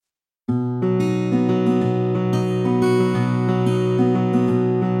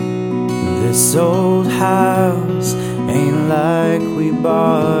This old house ain't like we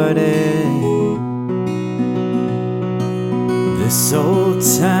bought it. This old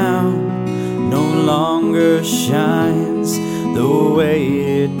town no longer shines the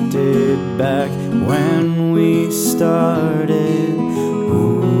way it did back when we started.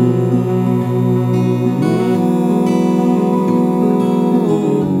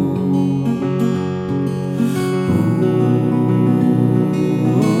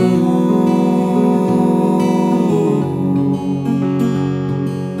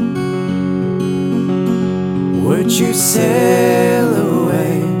 Would you sail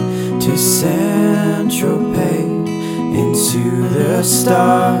away to Tropez, into the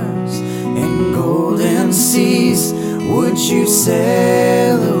stars and golden seas? Would you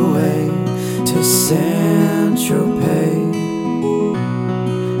sail away to Tropez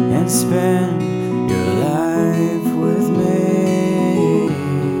and spend your life with me?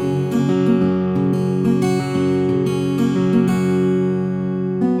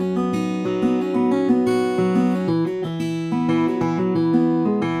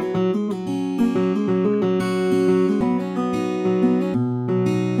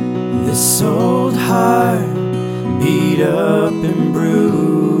 This old heart, beat up and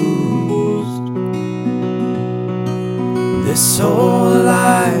bruised. This whole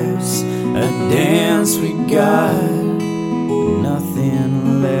life's a dance we got,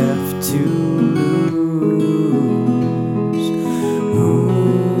 nothing left to lose.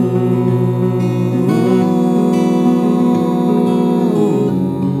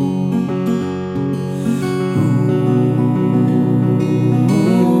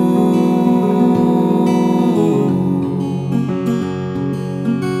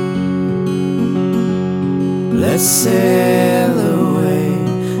 Let's sail away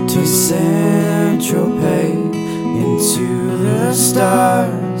to Tropez, into the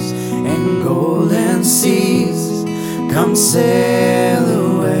stars and golden seas. Come sail away.